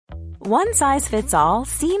One size fits all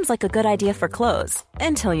seems like a good idea for clothes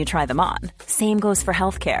until you try them on. Same goes for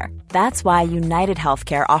healthcare. That's why United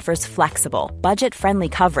Healthcare offers flexible, budget-friendly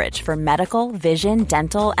coverage for medical, vision,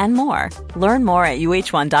 dental, and more. Learn more at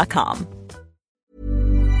uh1.com.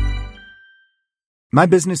 My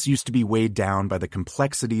business used to be weighed down by the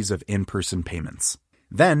complexities of in-person payments.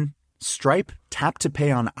 Then, Stripe Tap to Pay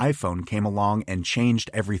on iPhone came along and changed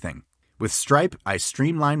everything. With Stripe, I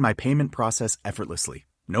streamlined my payment process effortlessly.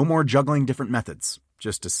 No more juggling different methods.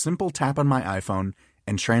 Just a simple tap on my iPhone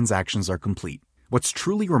and transactions are complete. What's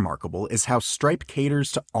truly remarkable is how Stripe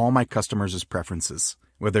caters to all my customers' preferences.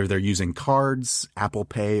 Whether they're using cards, Apple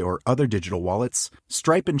Pay, or other digital wallets,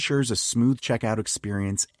 Stripe ensures a smooth checkout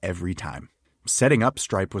experience every time. Setting up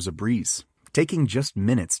Stripe was a breeze, taking just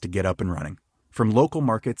minutes to get up and running. From local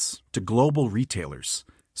markets to global retailers,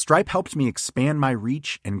 Stripe helped me expand my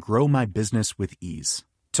reach and grow my business with ease.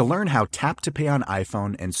 To learn how Tap to Pay on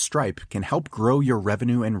iPhone and Stripe can help grow your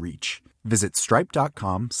revenue and reach, visit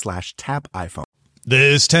stripe.com/tapiphone.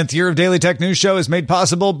 This 10th year of Daily Tech News Show is made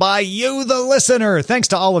possible by you, the listener. Thanks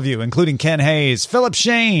to all of you, including Ken Hayes, Philip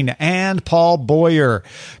Shane, and Paul Boyer.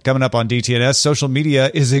 Coming up on DTNS, social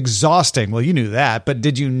media is exhausting. Well, you knew that, but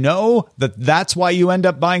did you know that that's why you end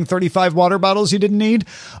up buying 35 water bottles you didn't need?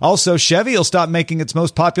 Also, Chevy will stop making its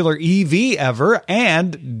most popular EV ever,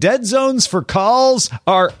 and dead zones for calls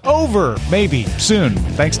are over, maybe soon,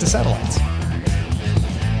 thanks to satellites.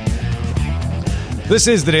 This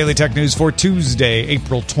is the Daily Tech News for Tuesday,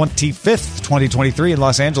 April 25th, 2023 in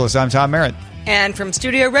Los Angeles. I'm Tom Merritt. And from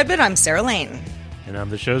Studio Redwood, I'm Sarah Lane. And I'm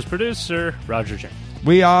the show's producer, Roger Chen.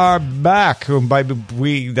 We are back. By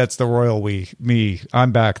we, that's the royal we, me.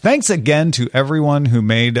 I'm back. Thanks again to everyone who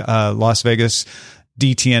made Las Vegas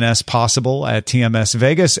DTNS possible at TMS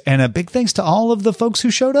Vegas. And a big thanks to all of the folks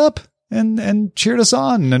who showed up and cheered us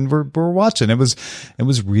on and we're watching. It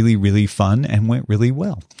was really, really fun and went really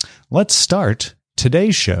well. Let's start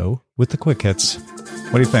today's show with the quick hits.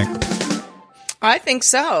 What do you think? I think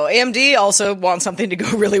so. AMD also wants something to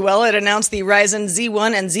go really well. It announced the Ryzen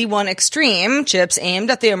Z1 and Z1 Extreme chips aimed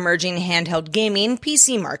at the emerging handheld gaming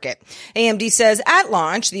PC market. AMD says at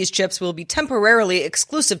launch, these chips will be temporarily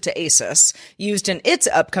exclusive to Asus, used in its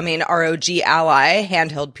upcoming ROG Ally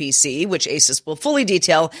handheld PC, which Asus will fully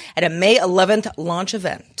detail at a May 11th launch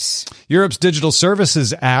event. Europe's Digital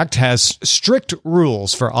Services Act has strict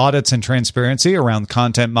rules for audits and transparency around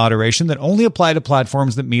content moderation that only apply to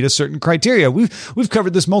platforms that meet a certain criteria. We've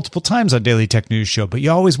covered this multiple times on Daily Tech News Show, but you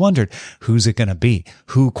always wondered, who's it going to be?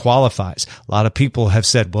 Who qualifies? A lot of people have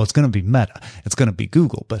said, well, it's going to be Meta. It's going to be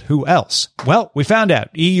Google, but who else? Well, we found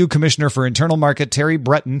out. EU Commissioner for Internal Market Terry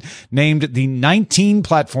Breton named the 19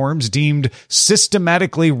 platforms deemed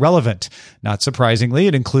systematically relevant. Not surprisingly,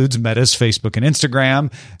 it includes Meta's Facebook and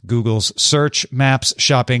Instagram, Google's Search, Maps,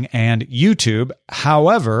 Shopping, and YouTube.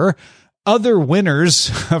 However, other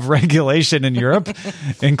winners of regulation in Europe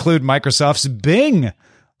include Microsoft's Bing,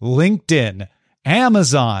 LinkedIn,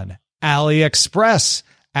 Amazon, AliExpress,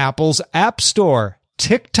 Apple's App Store,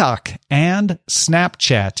 TikTok, and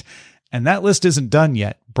Snapchat. And that list isn't done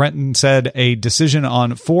yet. Brenton said a decision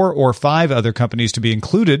on 4 or 5 other companies to be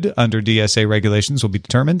included under DSA regulations will be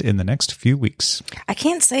determined in the next few weeks. I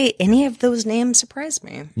can't say any of those names surprised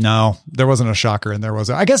me. No, there wasn't a shocker in there, was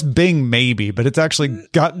it? I guess Bing maybe, but it's actually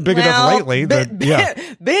gotten big enough lately.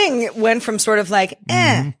 Bing went from sort of like,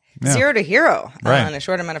 zero to hero in a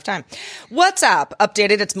short amount of time. WhatsApp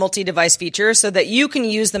updated its multi-device feature so that you can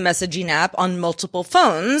use the messaging app on multiple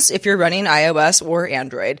phones if you're running iOS or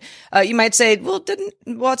Android. You might say, well, didn't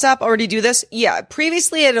WhatsApp already do this? Yeah.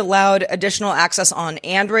 Previously, it allowed additional access on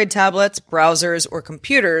Android tablets, browsers, or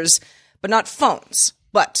computers, but not phones.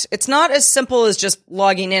 But it's not as simple as just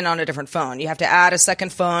logging in on a different phone. You have to add a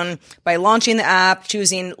second phone by launching the app,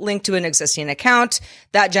 choosing link to an existing account.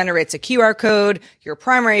 That generates a QR code. Your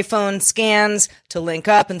primary phone scans to link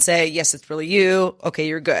up and say, yes, it's really you. Okay,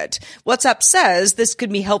 you're good. WhatsApp says this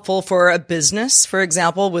could be helpful for a business, for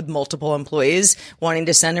example, with multiple employees wanting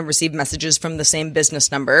to send and receive messages from the same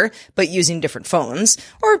business number, but using different phones.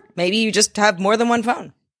 Or maybe you just have more than one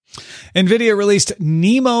phone. NVIDIA released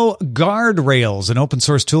Nemo Guardrails, an open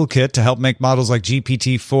source toolkit to help make models like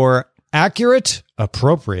GPT-4 accurate,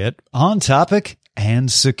 appropriate, on topic,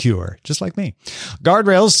 and secure, just like me.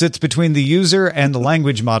 Guardrails sits between the user and the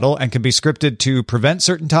language model and can be scripted to prevent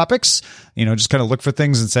certain topics. Just kind of look for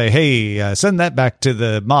things and say, hey, send that back to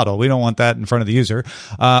the model. We don't want that in front of the user.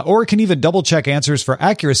 Or it can even double check answers for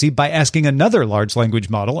accuracy by asking another large language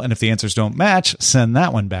model. And if the answers don't match, send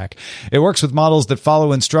that one back. It works with models that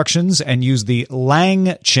follow instructions and use the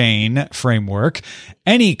LangChain framework.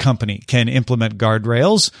 Any company can implement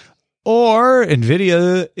guardrails. Or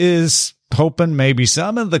NVIDIA is hoping maybe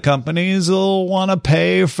some of the companies will want to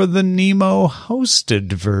pay for the Nemo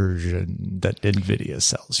hosted version that NVIDIA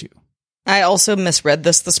sells you. I also misread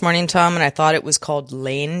this morning, Tom, and I thought it was called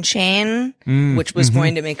Lane Chain, which was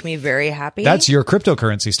going to make me very happy. That's your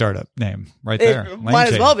cryptocurrency startup name right there. It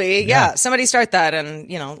might as well be. Yeah. Somebody start that and,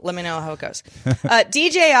 let me know how it goes.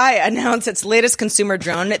 DJI announced its latest consumer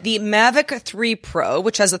drone, the Mavic 3 Pro,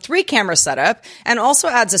 which has a 3-camera setup and also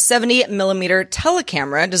adds a 70mm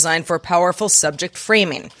telecamera designed for powerful subject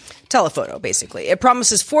framing. Telephoto, basically. It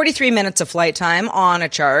promises 43 minutes of flight time on a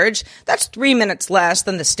charge. That's 3 minutes less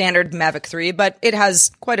than the standard Mavic 3, but it has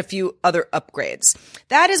quite a few other upgrades.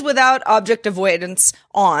 That is without object avoidance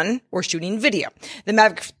on or shooting video. The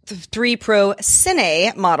Mavic 3 Pro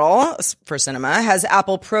Cine model for cinema has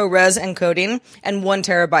Apple ProRes encoding and 1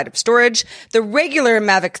 terabyte of storage. The regular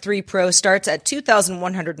Mavic 3 Pro starts at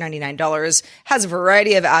 $2,199, has a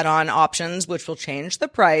variety of add-on options, which will change the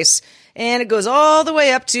price. And it goes all the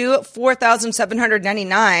way up to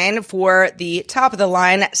 $4,799 for the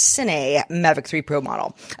top-of-the-line Cine Mavic 3 Pro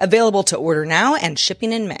model. Available to order now and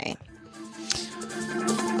shipping in May.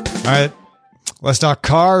 All right. Let's talk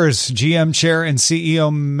cars. GM chair and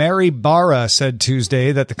CEO Mary Barra said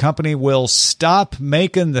Tuesday that the company will stop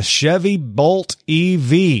making the Chevy Bolt EV.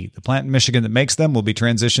 The plant in Michigan that makes them will be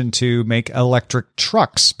transitioned to make electric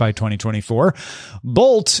trucks by 2024.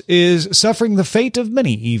 Bolt is suffering the fate of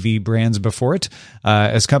many EV brands before it,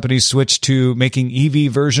 as companies switch to making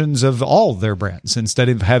EV versions of all their brands instead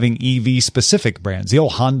of having EV-specific brands. The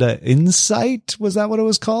old Honda Insight, was that what it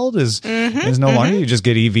was called? Is no longer. You just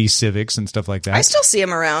get EV Civics and stuff like that. I still see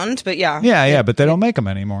them around, but yeah. Yeah, but they don't make them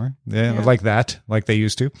anymore. Like they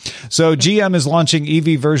used to. So GM is launching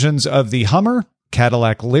EV versions of the Hummer,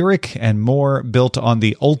 Cadillac Lyriq, and more built on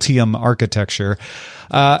the Ultium architecture.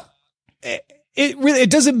 It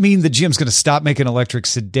doesn't mean that GM's going to stop making electric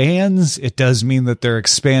sedans. It does mean that they're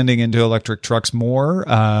expanding into electric trucks more,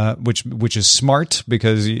 which is smart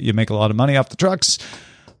because you make a lot of money off the trucks.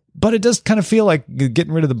 But it does kind of feel like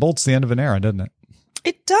getting rid of the Bolt's the end of an era, doesn't it?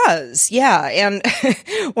 It does, yeah. And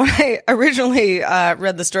when I originally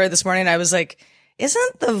read the story this morning, I was like,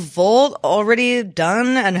 isn't the Volt already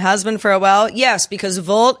done and has been for a while? Yes, because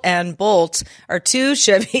Volt and Bolt are 2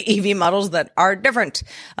 Chevy EV models that are different.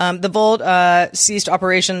 The Volt ceased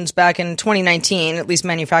operations back in 2019, at least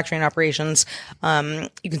manufacturing operations.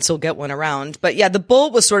 You can still get one around. But yeah, the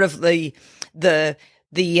Bolt was sort of we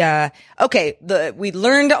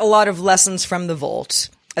learned a lot of lessons from the Volt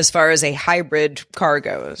as far as a hybrid car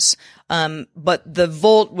goes. But the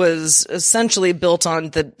Volt was essentially built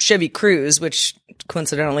on the Chevy Cruze, which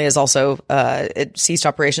coincidentally is also, it ceased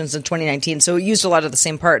operations in 2019. So it used a lot of the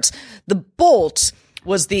same parts. The Bolt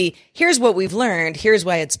was here's what we've learned, here's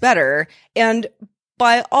why it's better. And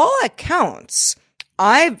by all accounts,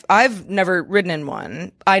 I've never ridden in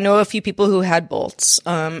one. I know a few people who had Bolts,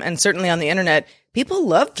 and certainly on the internet, people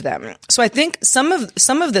loved them. So I think some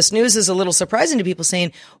of this news is a little surprising to people,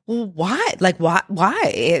 saying, well, why? Like, why?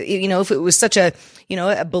 If it was such a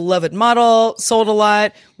beloved model, sold a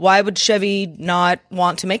lot, why would Chevy not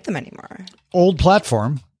want to make them anymore? Old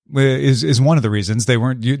platform is one of the reasons. They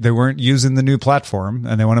weren't using the new platform,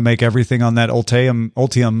 and they want to make everything on that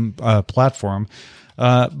Ultium platform.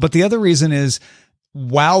 But the other reason is,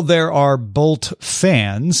 while there are Bolt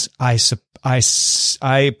fans, I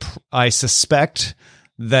suspect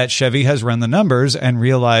that Chevy has run the numbers and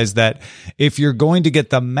realized that if you're going to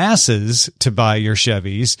get the masses to buy your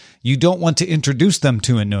Chevys, you don't want to introduce them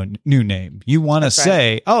to a new name. You want to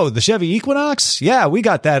say, right. Oh, the Chevy Equinox? Yeah, we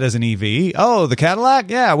got that as an EV. Oh, the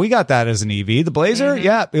Cadillac? Yeah, we got that as an EV. The Blazer?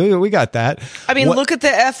 Yeah, we got that. I mean, look at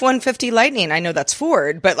the F-150 Lightning. I know that's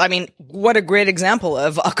Ford, but I mean, what a great example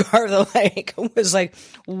of a car that was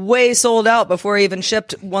way sold out before it even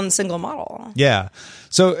shipped one single model. Yeah.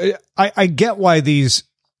 So I get why these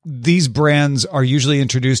brands are usually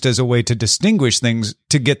introduced as a way to distinguish things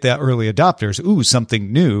to get the early adopters. Ooh,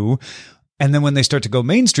 something new. And then when they start to go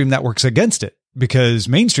mainstream, that works against it, because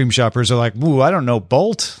mainstream shoppers are like, ooh, I don't know,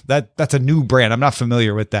 Bolt. That's a new brand. I'm not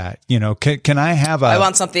familiar with that. Can I have I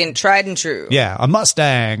want something tried and true. Yeah, a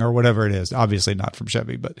Mustang or whatever it is. Obviously not from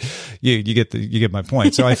Chevy, but you get my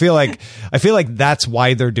point. So I feel like that's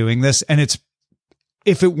why they're doing this. And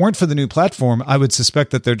if it weren't for the new platform, I would suspect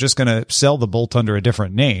that they're just going to sell the Bolt under a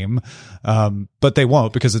different name. But they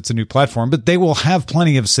won't, because it's a new platform. But they will have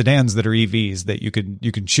plenty of sedans that are EVs that you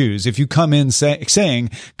can choose. If you come in saying,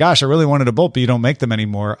 gosh, I really wanted a Bolt, but you don't make them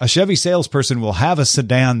anymore, a Chevy salesperson will have a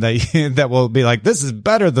sedan that will be like, this is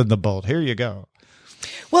better than the Bolt. Here you go.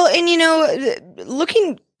 Well, and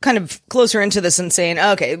looking kind of closer into this and saying,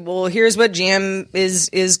 okay, well, here's what GM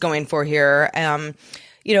is going for here. I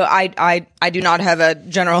do not have a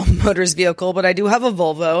General Motors vehicle, but I do have a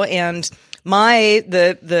Volvo, and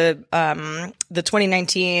the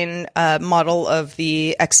 2019 model of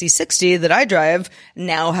the XC60 that I drive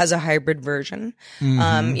now has a hybrid version.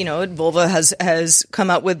 Volvo has come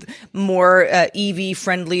out with more EV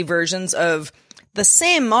friendly versions of the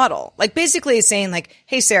same model, like basically saying like,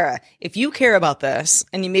 hey, Sarah, if you care about this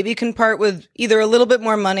and you maybe can part with either a little bit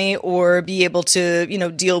more money or be able to,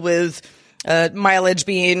 deal with mileage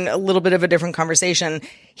being a little bit of a different conversation,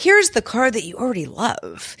 here's the car that you already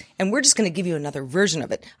love, and we're just going to give you another version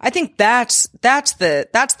of it. I think that's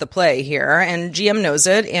the play here, and GM knows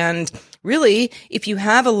it. And really, if you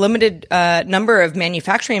have a limited number of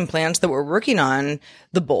manufacturing plants that were working on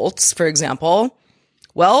the Bolts, for example,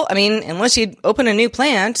 well, I mean, unless you open a new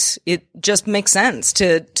plant, it just makes sense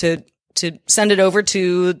to send it over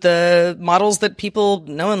to the models that people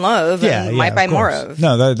know and love and might buy more of.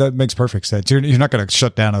 No, that makes perfect sense. You're not going to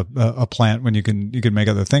shut down a plant when you can make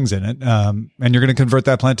other things in it. And you're going to convert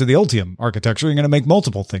that plant to the Ultium architecture. You're going to make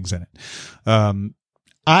multiple things in it.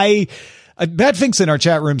 Badfink's in our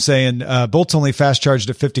chat room saying, Bolt's only fast charged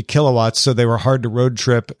at 50 kilowatts, so they were hard to road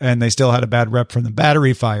trip, and they still had a bad rep from the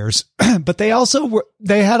battery fires. But they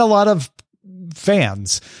they had a lot of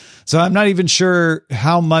fans. So I'm not even sure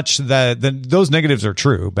how much those negatives are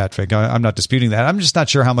true, Badfink. I'm not disputing that. I'm just not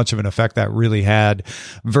sure how much of an effect that really had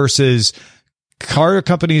versus car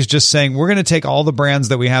companies just saying, we're going to take all the brands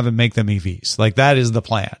that we have and make them EVs. Like, that is the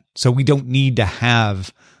plan. So we don't need to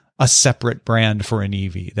have a separate brand for an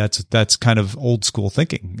EV. That's kind of old school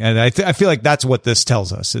thinking. And I feel like that's what this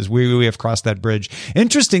tells us, is we have crossed that bridge.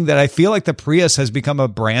 Interesting that I feel like the Prius has become a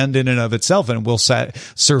brand in and of itself and will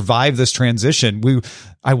survive this transition.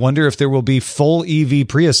 I wonder if there will be full EV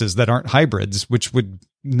Priuses that aren't hybrids, which would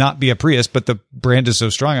not be a Prius, but the brand is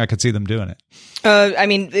so strong, I could see them doing it.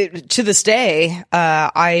 To this day,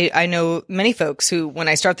 I know many folks who, when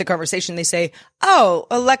I start the conversation, they say, "Oh,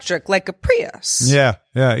 electric, like a Prius." Yeah.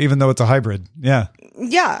 Even though it's a hybrid. Yeah.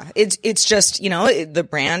 Yeah. It's just, the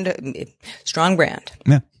brand, strong brand.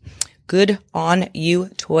 Yeah. Good on you,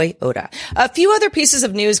 Toyota. A few other pieces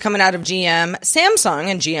of news coming out of GM. Samsung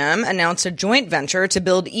and GM announced a joint venture to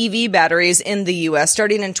build EV batteries in the U.S.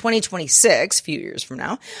 starting in 2026, a few years from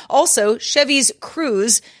now. Also, Chevy's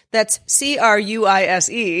Cruise, that's Cruise,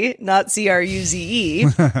 not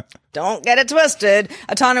Cruze. Don't get it twisted.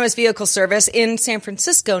 Autonomous vehicle service in San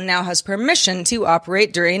Francisco now has permission to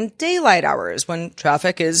operate during daylight hours when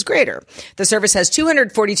traffic is greater. The service has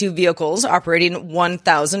 242 vehicles operating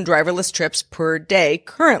 1,000 driverless trips per day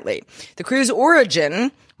currently. The Cruise Origin,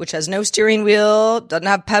 which has no steering wheel, doesn't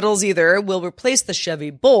have pedals either, will replace the Chevy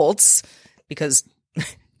Bolts because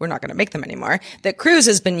we're not going to make them anymore, that Cruise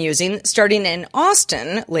has been using starting in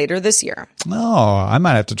Austin later this year. Oh, I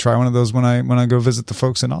might have to try one of those when I go visit the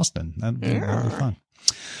folks in Austin. That'd be really fun.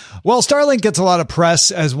 Well, Starlink gets a lot of press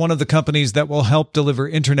as one of the companies that will help deliver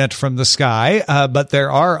internet from the sky, but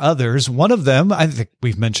there are others. One of them, I think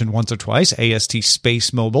we've mentioned once or twice, AST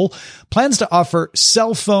Space Mobile, plans to offer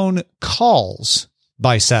cell phone calls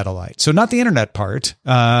by satellite. So not the internet part,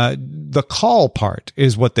 the call part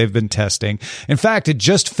is what they've been testing. In fact, it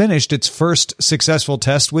just finished its first successful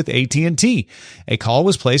test with AT&T. A call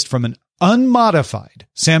was placed from an unmodified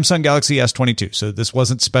Samsung Galaxy S22. So this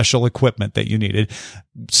wasn't special equipment that you needed.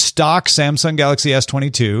 Stock Samsung Galaxy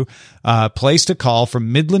S22 placed a call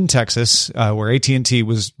from Midland, Texas, where AT&T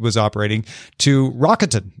was operating, to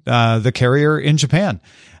Rakuten, the carrier in Japan.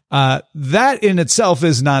 That in itself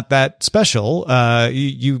is not that special.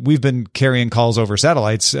 We've been carrying calls over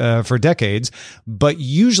satellites, for decades, but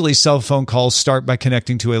usually cell phone calls start by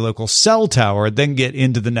connecting to a local cell tower, then get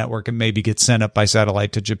into the network and maybe get sent up by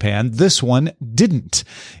satellite to Japan. This one didn't.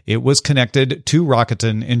 It was connected to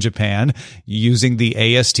Rakuten in Japan using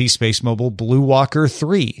the AST Space Mobile Blue Walker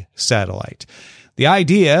 3 satellite. The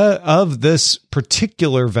idea of this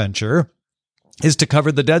particular venture is to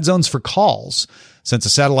cover the dead zones for calls, since a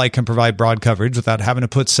satellite can provide broad coverage without having to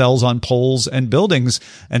put cells on poles and buildings.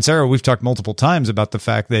 And Sarah, we've talked multiple times about the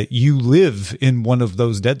fact that you live in one of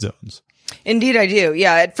those dead zones. Indeed, I do.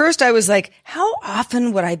 Yeah. At first I was like, how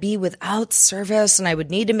often would I be without service and I would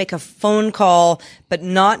need to make a phone call, but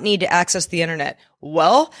not need to access the internet?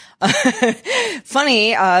 Well,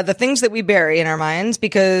 funny, the things that we bury in our minds,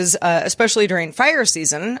 because, especially during fire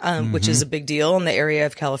season, which is a big deal in the area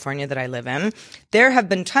of California that I live in, there have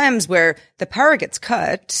been times where the power gets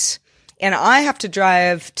cut and I have to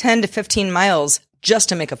drive 10 to 15 miles just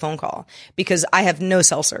to make a phone call because I have no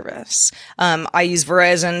cell service. I use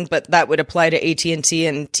Verizon, but that would apply to AT&T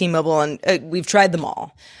and T-Mobile, and we've tried them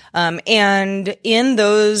all. And in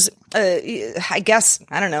those, I guess,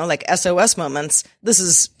 I don't know, like SOS moments, this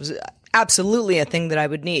is absolutely a thing that I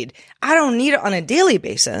would need. I don't need it on a daily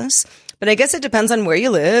basis, but I guess it depends on where you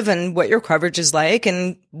live and what your coverage is like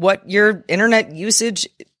and what your internet usage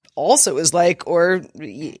also is like, or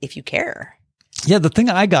if you care. Yeah, the thing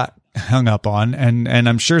I got hung up on, and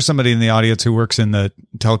I'm sure somebody in the audience who works in the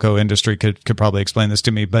telco industry could probably explain this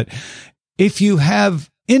to me, but if you have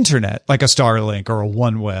internet, like a Starlink or a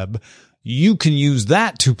OneWeb, you can use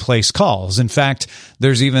that to place calls. In fact,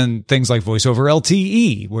 there's even things like voice over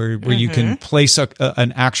LTE where you can place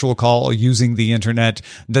an actual call using the internet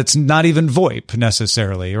that's not even VoIP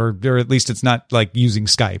necessarily, or at least it's not like using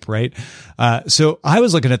Skype, right? So I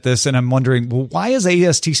was looking at this and I'm wondering, well, why is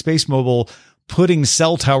AST Space Mobile putting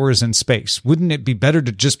cell towers in space? Wouldn't it be better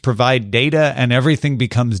to just provide data and everything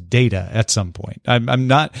becomes data at some point? I'm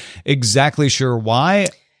not exactly sure why,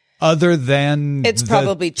 other than it's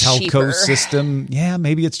probably telco cheaper system. Yeah,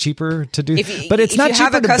 maybe it's cheaper to do, but it's if not you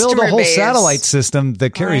have cheaper a to build a whole base, satellite system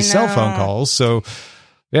that carries cell phone calls. So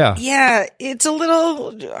yeah. Yeah, it's a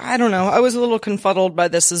little, I don't know. I was a little confuddled by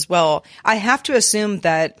this as well. I have to assume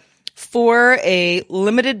that for a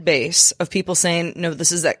limited base of people saying, no,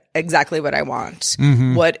 this is exactly what I want.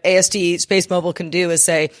 What AST Space Mobile can do is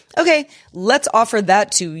say, okay, let's offer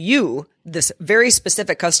that to you, this very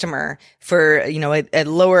specific customer, for, a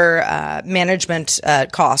lower management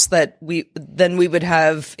cost that we would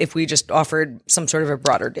have if we just offered some sort of a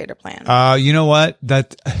broader data plan. You know what?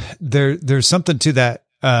 That there's something to that.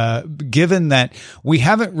 Given that we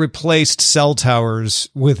haven't replaced cell towers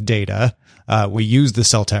with data. We use the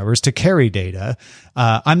cell towers to carry data.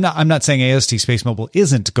 I'm not saying AST Space Mobile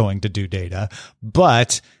isn't going to do data,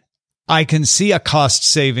 but I can see a cost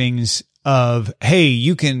savings of, hey,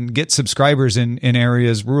 you can get subscribers in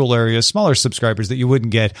areas, rural areas, smaller subscribers that you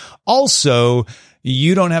wouldn't get. Also,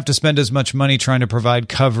 you don't have to spend as much money trying to provide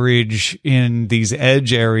coverage in these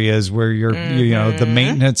edge areas where the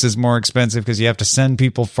maintenance is more expensive because you have to send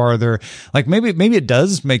people farther. Like maybe it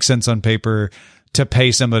does make sense on paper to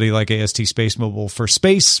pay somebody like AST Space Mobile for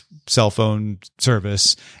space cell phone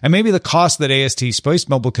service. And maybe the cost that AST Space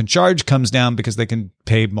Mobile can charge comes down because they can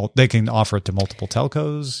offer it to multiple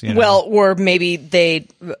telcos. Well, or maybe they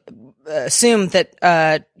assume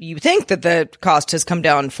that you think that the cost has come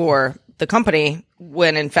down for the company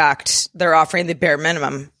when in fact they're offering the bare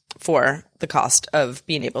minimum for the cost of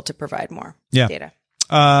being able to provide more data.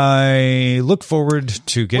 I look forward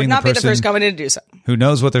to getting the person be the first company to do so who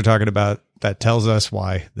knows what they're talking about that tells us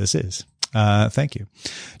why this is. Thank you.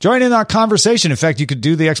 Join in our conversation. In fact, you could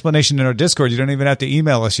do the explanation in our Discord. You don't even have to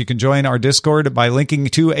email us. You can join our Discord by linking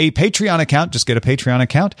to a Patreon account. Just get a Patreon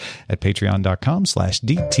account at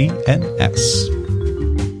patreon.com/DTNS.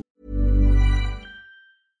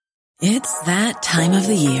 It's that time of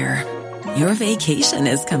the year. Your vacation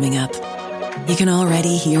is coming up. You can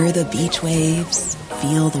already hear the beach waves,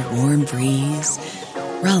 feel the warm breeze,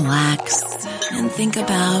 relax, and think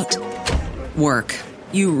about work.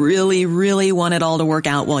 You really, really want it all to work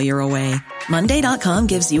out while you're away. Monday.com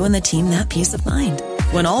gives you and the team that peace of mind.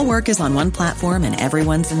 When all work is on one platform and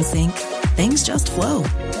everyone's in sync, things just flow.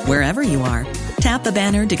 Wherever you are, tap the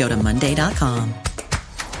banner to go to Monday.com.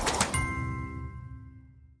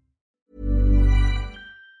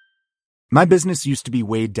 My business used to be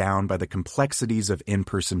weighed down by the complexities of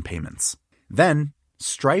in-person payments. Then,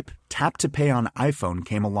 Stripe Tap to Pay on iPhone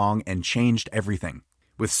came along and changed everything.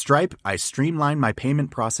 With Stripe, I streamlined my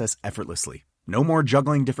payment process effortlessly. No more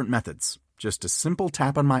juggling different methods. Just a simple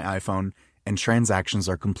tap on my iPhone and transactions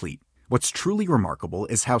are complete. What's truly remarkable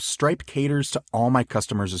is how Stripe caters to all my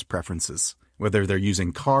customers' preferences. Whether they're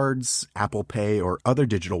using cards, Apple Pay, or other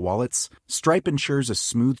digital wallets, Stripe ensures a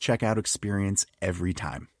smooth checkout experience every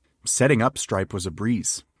time. Setting up Stripe was a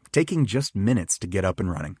breeze, taking just minutes to get up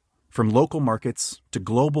and running. From local markets to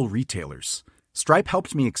global retailers, Stripe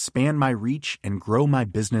helped me expand my reach and grow my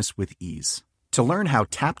business with ease. To learn how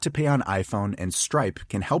Tap to Pay on iPhone and Stripe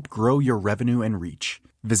can help grow your revenue and reach,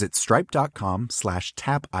 visit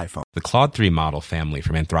stripe.com/tapiphone. The Claude 3 model family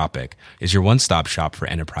from Anthropic is your one-stop shop for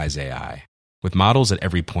enterprise AI. With models at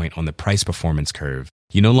every point on the price-performance curve,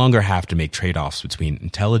 you no longer have to make trade-offs between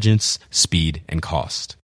intelligence, speed, and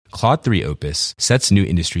cost. Claude 3 Opus sets new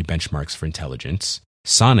industry benchmarks for intelligence.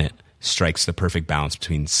 Sonnet strikes the perfect balance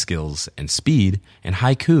between skills and speed. And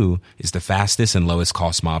Haiku is the fastest and lowest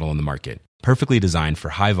cost model in the market, perfectly designed for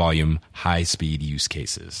high-volume, high-speed use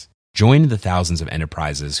cases. Join the thousands of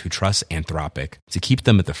enterprises who trust Anthropic to keep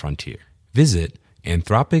them at the frontier. Visit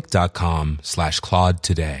Anthropic.com/Claude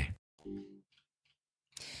today.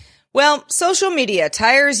 Well, social media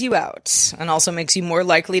tires you out and also makes you more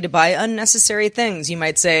likely to buy unnecessary things. You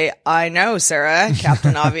might say, I know, Sarah,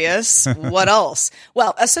 Captain Obvious. What else?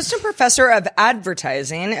 Well, assistant professor of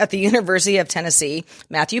advertising at the University of Tennessee,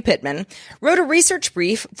 Matthew Pittman, wrote a research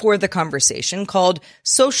brief for The Conversation called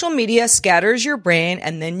Social Media Scatters Your Brain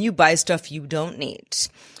and Then You Buy Stuff You Don't Need.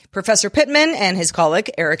 Professor Pittman and his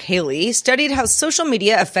colleague, Eric Haley, studied how social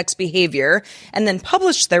media affects behavior and then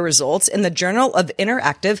published their results in the Journal of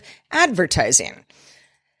Interactive Advertising.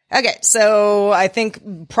 Okay, so I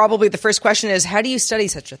think probably the first question is, how do you study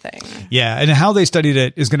such a thing? Yeah, and how they studied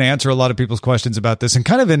it is going to answer a lot of people's questions about this and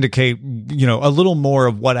kind of indicate, a little more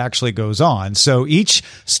of what actually goes on. So each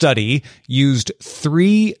study used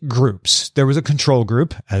 3 groups. There was a control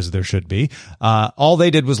group, as there should be. All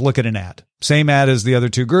they did was look at an ad. Same ad as the other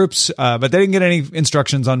 2 groups, but they didn't get any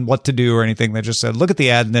instructions on what to do or anything. They just said, look at the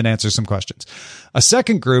ad and then answer some questions. A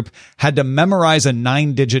second group had to memorize a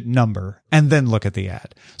 9-digit number and then look at the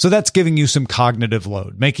ad. So that's giving you some cognitive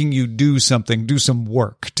load, making you do something, do some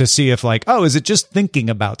work to see if is it just thinking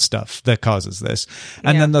about stuff that causes this?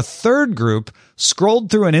 And then the third group scrolled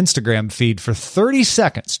through an Instagram feed for 30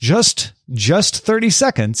 seconds, just 30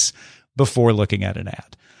 seconds before looking at an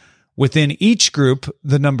ad. Within each group,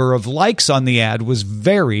 the number of likes on the ad was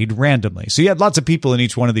varied randomly. So you had lots of people in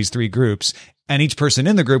each one of these 3 groups, and each person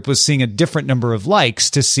in the group was seeing a different number of likes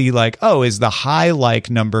to see is the high like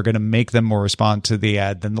number going to make them more respond to the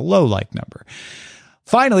ad than the low like number?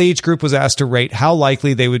 Finally, each group was asked to rate how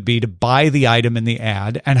likely they would be to buy the item in the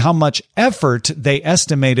ad and how much effort they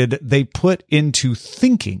estimated they put into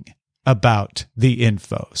thinking about the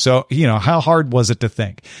info. So, how hard was it to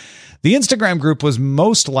think? The Instagram group was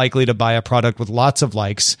most likely to buy a product with lots of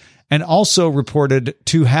likes and also reported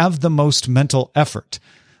to have the most mental effort.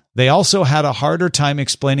 They also had a harder time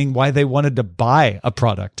explaining why they wanted to buy a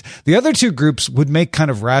product. The other 2 groups would make kind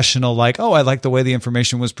of rational, I like the way the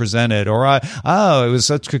information was presented, or, it was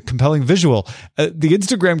such a compelling visual. The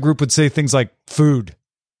Instagram group would say things like food.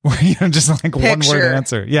 Just one word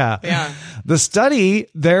answer. Yeah. The study,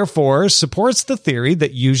 therefore, supports the theory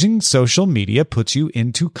that using social media puts you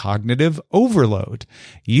into cognitive overload.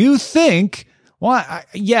 You think,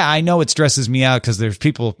 I know it stresses me out because there's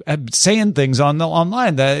people saying things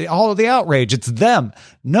online, all of the outrage, it's them.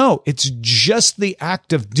 No, it's just the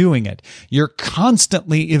act of doing it. You're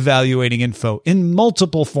constantly evaluating info in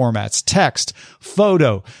multiple formats: text,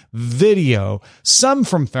 photo, video, some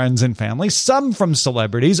from friends and family, some from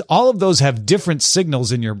celebrities. All of those have different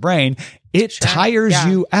signals in your brain. It tires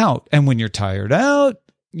you out. And when you're tired out,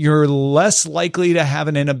 you're less likely to have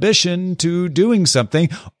an inhibition to doing something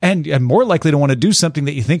and more likely to want to do something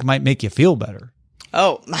that you think might make you feel better.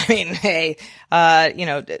 Oh, I mean, hey,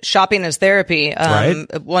 shopping as therapy. Right?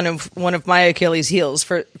 One of my Achilles heels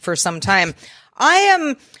for some time.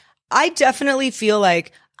 I definitely feel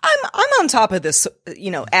like I'm on top of this,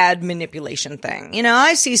 ad manipulation thing.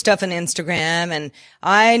 I see stuff on Instagram and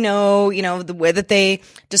I know, the way that they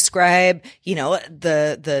describe,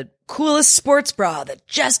 the coolest sports bra that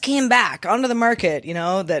just came back onto the market,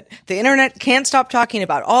 that the internet can't stop talking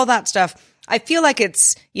about, all that stuff. I feel like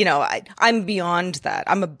it's, I'm beyond that.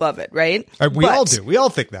 I'm above it, right? We all do. We all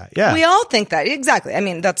think that. Yeah. We all think that. Exactly. I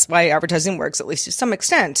mean, that's why advertising works, at least to some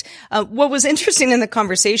extent. What was interesting in the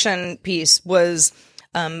conversation piece was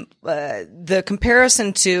the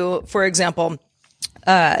comparison to, for example,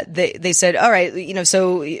 they said, all right,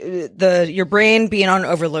 so your brain being on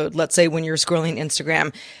overload, let's say when you're scrolling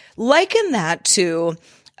Instagram, liken that to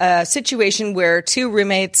a situation where 2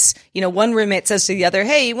 roommates, one roommate says to the other,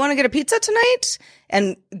 hey, you want to get a pizza tonight?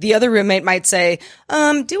 And the other roommate might say,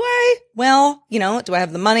 do I? Well, do I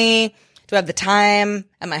have the money? Do I have the time?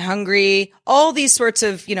 Am I hungry? All these sorts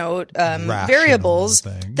of, variables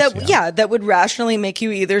things, that would rationally make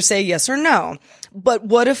you either say yes or no. But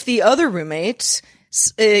what if the other roommate,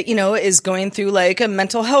 is going through a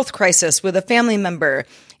mental health crisis with a family member?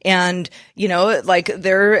 And, they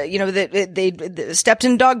stepped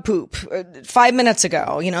in dog poop 5 minutes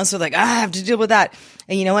ago, so I have to deal with that.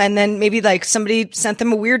 And then maybe somebody sent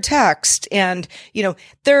them a weird text. And,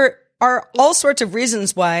 there are all sorts of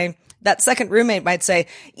reasons why that second roommate might say,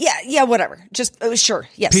 yeah, whatever. Just, sure.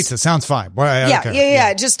 Yes. Pizza sounds fine. Well,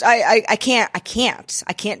 Yeah. Just, I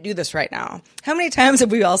can't do this right now. How many times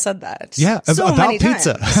have we all said that? Yeah. So about many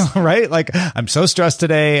pizza, times. right? I'm so stressed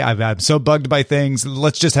today. I'm so bugged by things.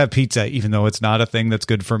 Let's just have pizza, even though it's not a thing that's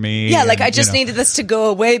good for me. Yeah. I just needed this to go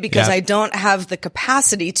away because I don't have the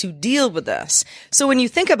capacity to deal with this. So when you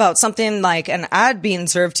think about something like an ad being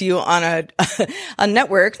served to you on a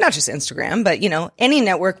network, not just Instagram, but any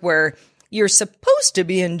network where you're supposed to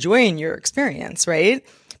be enjoying your experience, right?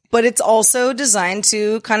 But it's also designed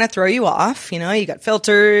to kind of throw you off. You know, you got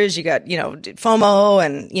filters, you got, FOMO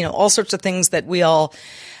and, all sorts of things that we all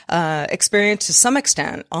experience to some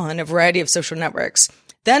extent on a variety of social networks.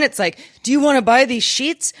 Then it's like, do you want to buy these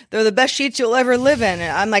sheets? They're the best sheets you'll ever live in.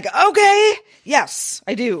 And I'm like, okay, yes,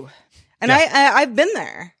 I do. And I've been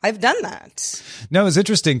there. I've done that. No, it's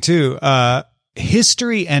interesting too.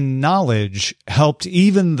 History and knowledge helped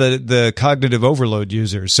even the cognitive overload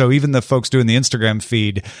users. So even the folks doing the Instagram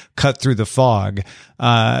feed cut through the fog.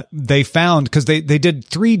 They found, because they did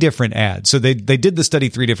 3 different ads. So they did the study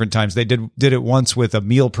 3 different times. They did it once with a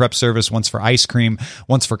meal prep service, once for ice cream,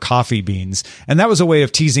 once for coffee beans. And that was a way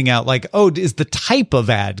of teasing out like, is the type of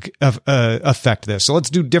ad affect this? So let's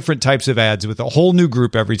do different types of ads with a whole new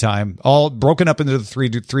group every time, all broken up into the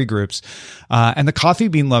three groups. And the coffee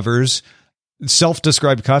bean lovers,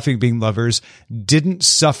 self-described coffee bean lovers, didn't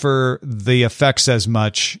suffer the effects as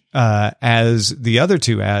much as the other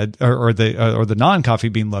 2 or the non-coffee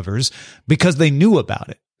bean lovers, because they knew about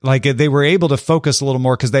it. Like they were able to focus a little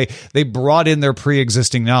more because they brought in their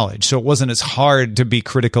pre-existing knowledge. So it wasn't as hard to be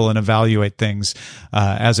critical and evaluate things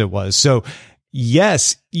as it was. So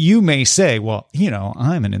yes, you may say, well,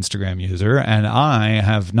 I'm an Instagram user and I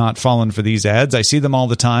have not fallen for these ads. I see them all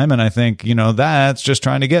the time and I think, that's just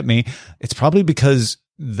trying to get me. It's probably because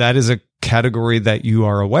that is a category that you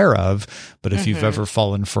are aware of. But if you've ever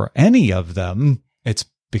fallen for any of them, it's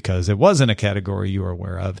because it wasn't a category you were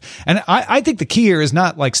aware of. And I think the key here is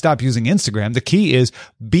not like stop using Instagram. The key is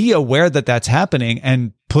be aware that that's happening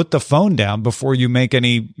and put the phone down before you make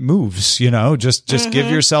any moves, just give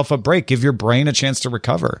yourself a break, give your brain a chance to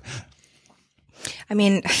recover. I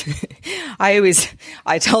mean,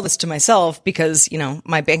 I tell this to myself because,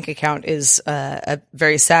 my bank account is a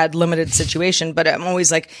very sad, limited situation, but I'm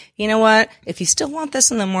always like, you know what? If you still want this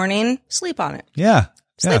in the morning, sleep on it. Yeah.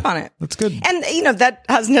 Sleep on it. That's good. And, that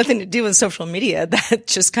has nothing to do with social media.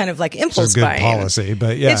 That's just kind of like impulse good buying. Policy,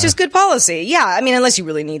 but yeah. It's just good policy. Yeah. I mean, unless you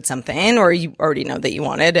really need something or you already know that you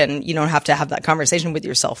want it and you don't have to have that conversation with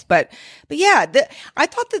yourself. But yeah, I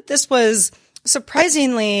thought that this was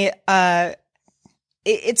surprisingly,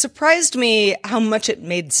 it surprised me how much it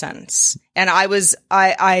made sense. And I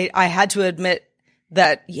had to admit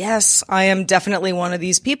that, yes, I am definitely one of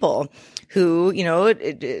these people who,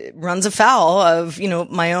 it runs afoul of,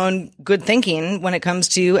 my own good thinking when it comes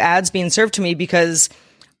to ads being served to me because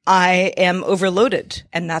I am overloaded,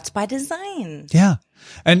 and that's by design. Yeah.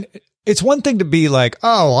 And it's one thing to be like,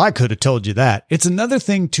 oh, I could have told you that. It's another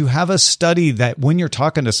thing to have a study that when you're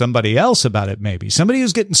talking to somebody else about it, maybe somebody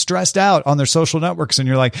who's getting stressed out on their social networks and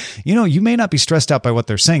you're like, you may not be stressed out by what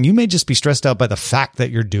they're saying. You may just be stressed out by the fact that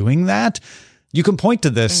you're doing that. You can point to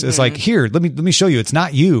this as like, here, let me show you. It's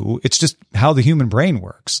not you. It's just how the human brain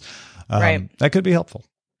works. Right. That could be helpful.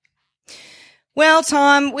 Well,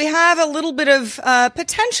 Tom, we have a little bit of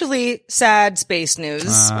potentially sad space news.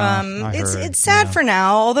 It's sad for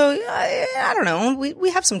now, although I don't know.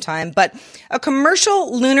 We have some time. But a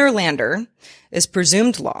commercial lunar lander is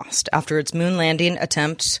presumed lost after its moon landing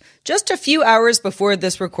attempt just a few hours before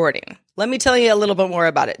this recording. Let me tell you a little bit more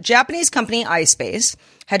about it. Japanese company iSpace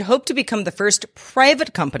had hoped to become the first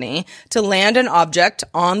private company to land an object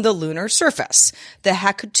on the lunar surface. The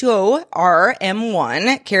Hakuto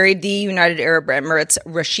RM-1 carried the United Arab Emirates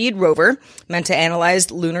Rashid rover, meant to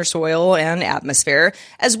analyze lunar soil and atmosphere,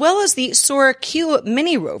 as well as the Sora Q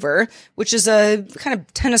mini rover, which is a kind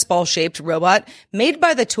of tennis ball-shaped robot made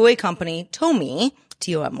by the toy company Tomy,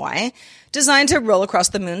 T-O-M-Y, designed to roll across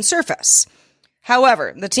the moon's surface.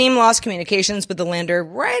 However, the team lost communications with the lander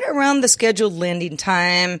right around the scheduled landing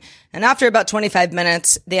time, and after about 25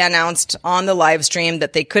 minutes, they announced on the live stream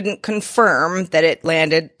that they couldn't confirm that it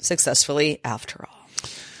landed successfully after all.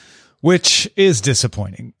 Which is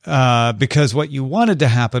disappointing, because what you wanted to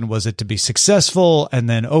happen was it to be successful and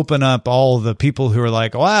then open up all the people who are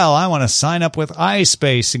like, well, I want to sign up with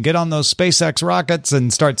iSpace and get on those SpaceX rockets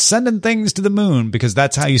and start sending things to the moon, because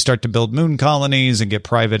that's how you start to build moon colonies and get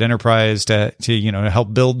private enterprise to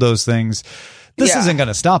help build those things. This isn't going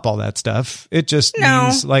to stop all that stuff. It just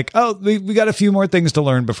means like, oh, we got a few more things to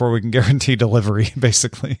learn before we can guarantee delivery,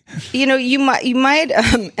 basically. You might,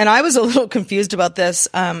 and I was a little confused about this,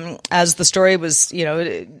 as the story was,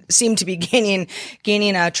 it seemed to be gaining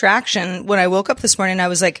traction. When I woke up this morning, I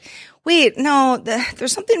was like, wait, no,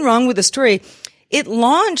 there's something wrong with the story. It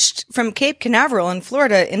launched from Cape Canaveral in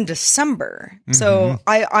Florida in December. Mm-hmm. So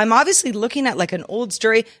I'm obviously looking at like an old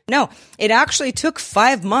story. No, it actually took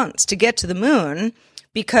 5 months to get to the moon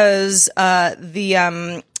because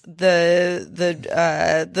the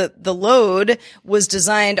load was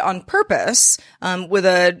designed on purpose with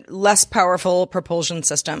a less powerful propulsion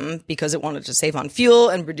system because it wanted to save on fuel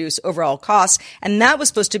and reduce overall costs. And that was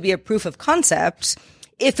supposed to be a proof of concept,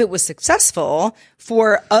 if it was successful,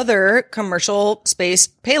 for other commercial space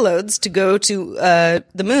payloads to go to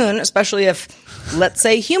the moon, especially if, let's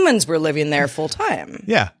say, humans were living there full time.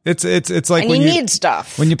 Yeah, it's like and when you need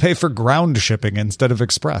stuff when you pay for ground shipping instead of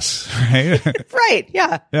express, right? Right?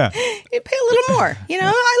 Yeah. Yeah. You pay a little more.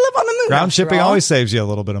 I live on the moon. Ground shipping always saves you a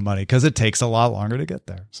little bit of money because it takes a lot longer to get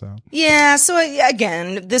there. So yeah. So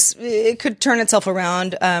again, it could turn itself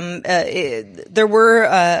around. There were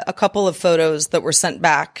a couple of photos that were sent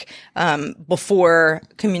back before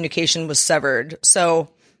communication was severed. So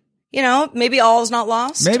maybe all is not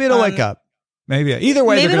lost. Maybe it'll wake up. Maybe either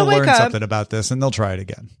way, they're going to learn something about this, and they'll try it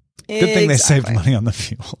again. Good thing they saved money on the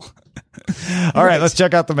fuel. All right, let's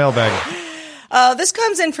check out the mailbag. This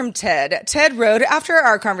comes in from Ted. Ted wrote, after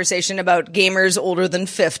our conversation about gamers older than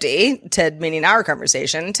 50, Ted meaning our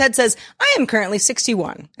conversation, Ted says, I am currently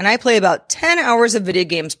 61, and I play about 10 hours of video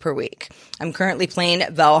games per week. I'm currently playing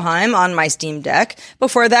Valheim on my Steam Deck.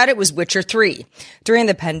 Before that, it was Witcher 3. During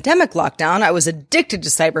the pandemic lockdown, I was addicted to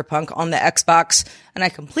Cyberpunk on the Xbox, and I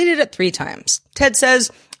completed it 3 times. Ted says,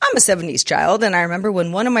 I'm a 70s child, and I remember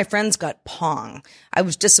when one of my friends got Pong. I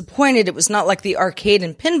was disappointed it was not like the arcade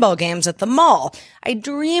and pinball games at the mall. I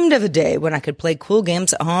dreamed of a day when I could play cool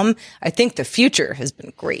games at home. I think the future has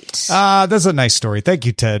been great. That's a nice story. Thank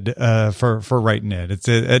you, Ted, for writing it. It's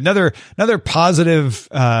another positive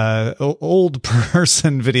old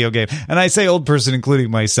person video game. And I say old person, including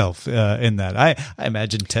myself in that. I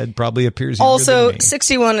imagine Ted probably appears younger also, than me.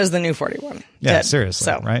 61 is the new 41. Yeah, Ted. seriously,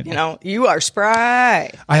 so, right? You are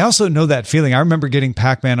spry. I also know that feeling. I remember getting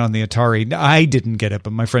Pac-Man on the Atari. I didn't get it,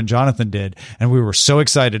 but my friend Jonathan did. And we were so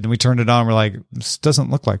excited, and we turned it on. We're like, this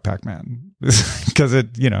doesn't look like Pac-Man. Because they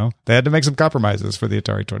had to make some compromises for the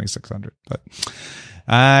Atari 2600. But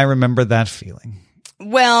I remember that feeling.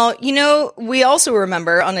 Well, we also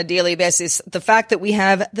remember on a daily basis the fact that we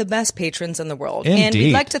have the best patrons in the world. Indeed. And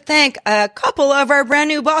we'd like to thank a couple of our brand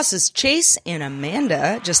new bosses. Chase and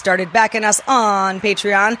Amanda just started backing us on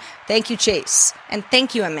Patreon. Thank you, Chase. And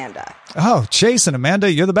thank you, Amanda. Oh, Chase and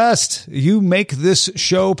Amanda, you're the best. You make this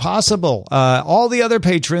show possible. All the other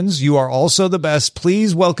patrons, you are also the best.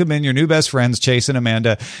 Please welcome in your new best friends, Chase and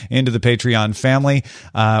Amanda, into the Patreon family,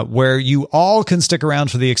 where you all can stick around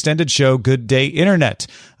for the extended show, Good Day Internet.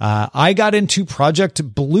 I got into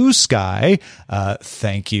Project Blue Sky.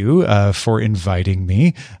 Thank you for inviting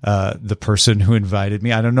me. The person who invited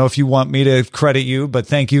me. I don't know if you want me to credit you, but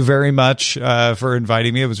thank you very much for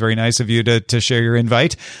inviting me. It was very nice of you to share your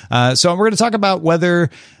invite. So we're going to talk about whether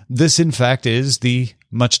this, in fact, is the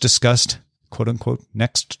much discussed, quote unquote,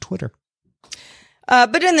 next Twitter.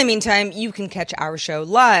 But in the meantime, you can catch our show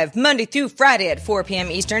live Monday through Friday at 4 p.m.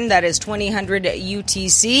 Eastern. That is 2000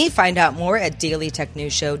 UTC. Find out more at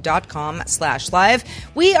dailytechnewsshow.com/live.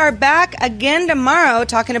 We are back again tomorrow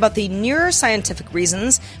talking about the neuroscientific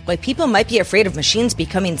reasons why people might be afraid of machines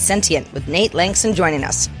becoming sentient, with Nate Langston joining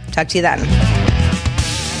us. Talk to you then.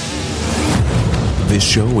 This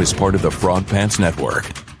show is part of the Frog Pants Network.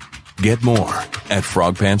 Get more at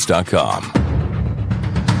frogpants.com.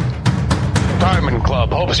 Diamond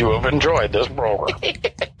Club hopes you have enjoyed this program.